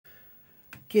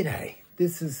G'day,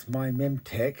 this is my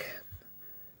MEMOTECH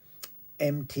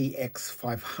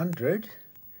MTX500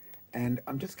 and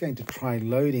I'm just going to try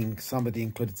loading some of the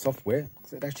included software.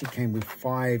 So it actually came with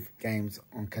 5 games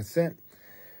on cassette,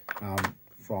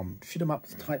 from shoot 'em up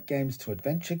type games to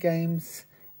adventure games,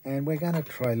 and we're going to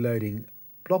try loading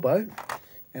Blobbo,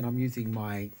 and I'm using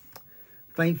my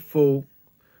faithful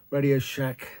Radio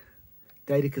Shack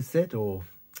data cassette or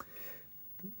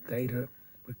data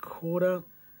recorder,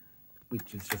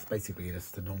 which is just basically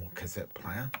just a normal cassette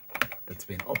player that's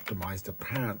been optimized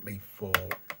apparently for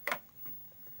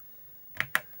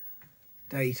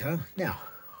data. Now,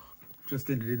 just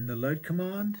entered in the load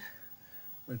command.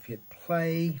 We've hit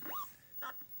play.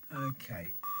 Okay,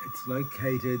 it's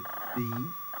located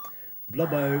the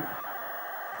Blobbo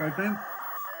program,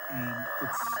 and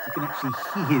you can actually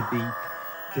hear the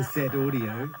cassette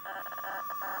audio,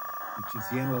 which is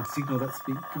the analog signal that's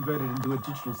been converted into a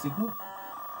digital signal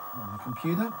on the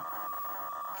computer.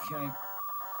 Okay,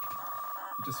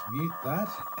 I'll just mute that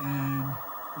and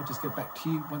I'll just get back to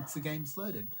you once the game's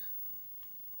loaded.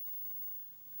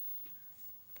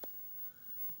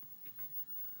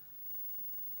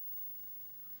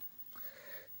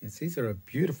 Yes, these are a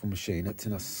beautiful machine. It's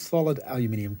in a solid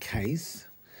aluminium case.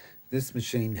 This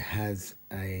machine has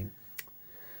a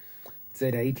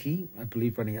Z80, I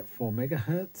believe, running at 4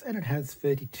 megahertz, and it has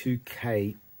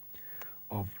 32K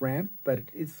of RAM, but it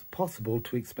is possible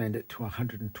to expand it to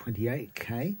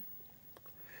 128K,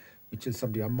 which is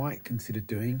something I might consider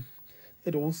doing.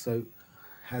 It also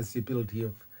has the ability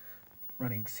of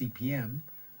running CPM.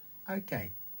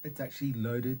 Okay, it's actually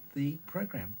loaded the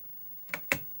program.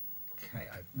 Okay,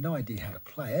 I have no idea how to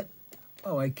play it.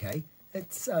 Oh, okay,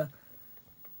 it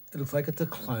looks like it's a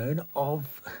clone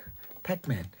of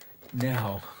Pac-Man.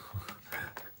 Now,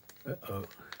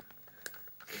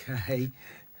 okay.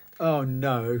 Oh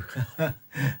no.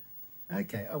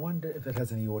 Okay, I wonder if it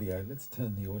has any audio. Let's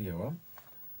turn the audio on.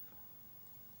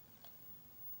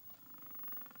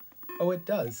 Oh, it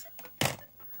does. A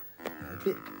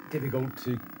bit difficult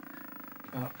to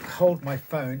hold my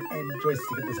phone and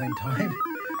joystick at the same time.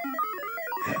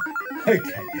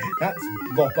 Okay, that's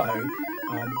Blobbo.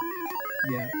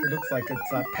 Yeah, it looks like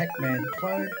it's a Pac-Man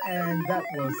clone, and that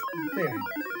was very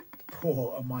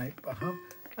poor on my behalf.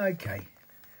 Okay.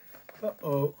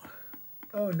 Uh-oh.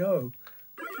 Oh, no.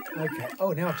 Okay.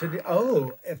 Oh, now I've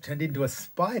turned into a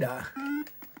spider.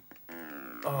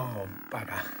 Oh,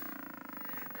 bugger.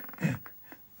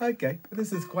 Okay,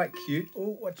 this is quite cute.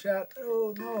 Oh, watch out.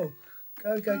 Oh, no.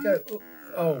 Go, go, go.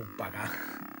 Oh, bugger.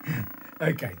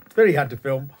 Okay, it's very hard to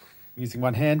film using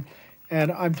one hand,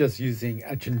 and I'm just using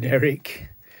a generic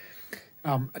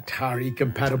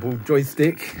Atari-compatible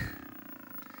joystick.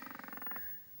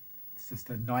 It's just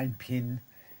a 9-pin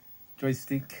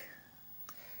joystick.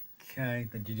 Okay,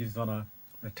 that you use on an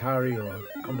Atari or a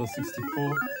Commodore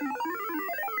 64.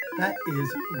 That is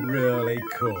really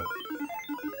cool.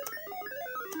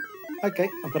 Okay,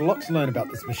 I've got a lot to learn about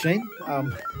this machine. I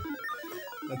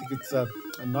think it's a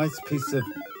nice piece of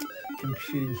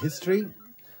computing history.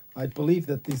 I believe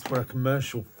that these were a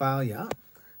commercial failure,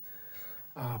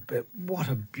 but what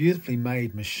a beautifully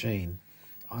made machine.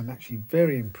 I'm actually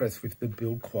very impressed with the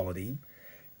build quality.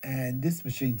 And this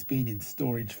machine's been in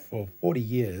storage for 40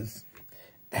 years,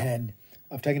 and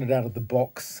I've taken it out of the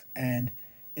box and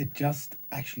it just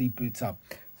actually boots up.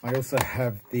 I also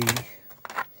have the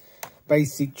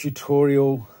basic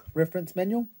tutorial reference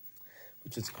manual,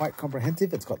 which is quite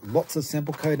comprehensive. It's got lots of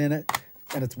sample code in it,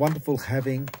 and it's wonderful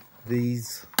having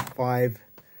these 5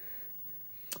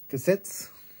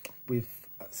 cassettes with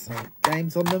some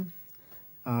games on them.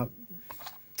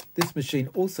 This machine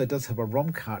also does have a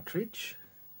ROM cartridge,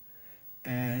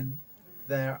 and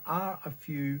there are a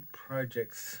few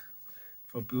projects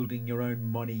for building your own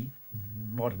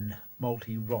modern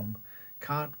multi-ROM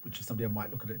card, which is something I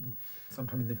might look at it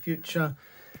sometime in the future.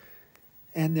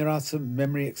 And there are some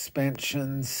memory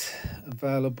expansions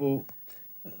available,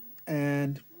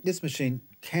 and this machine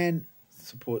can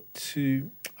support 2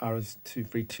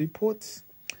 RS-232 ports,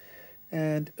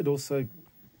 and it also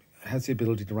has the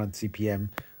ability to run CPM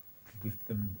with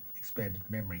the expanded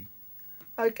memory.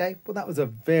 Okay, well, that was a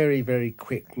very, very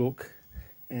quick look,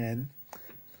 and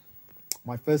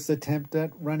my first attempt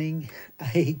at running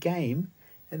a game,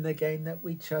 and the game that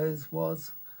we chose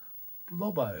was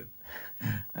Blobbo.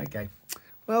 Okay,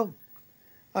 well,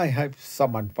 I hope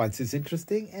someone finds this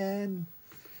interesting, and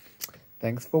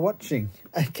thanks for watching.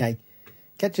 Okay,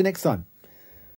 catch you next time.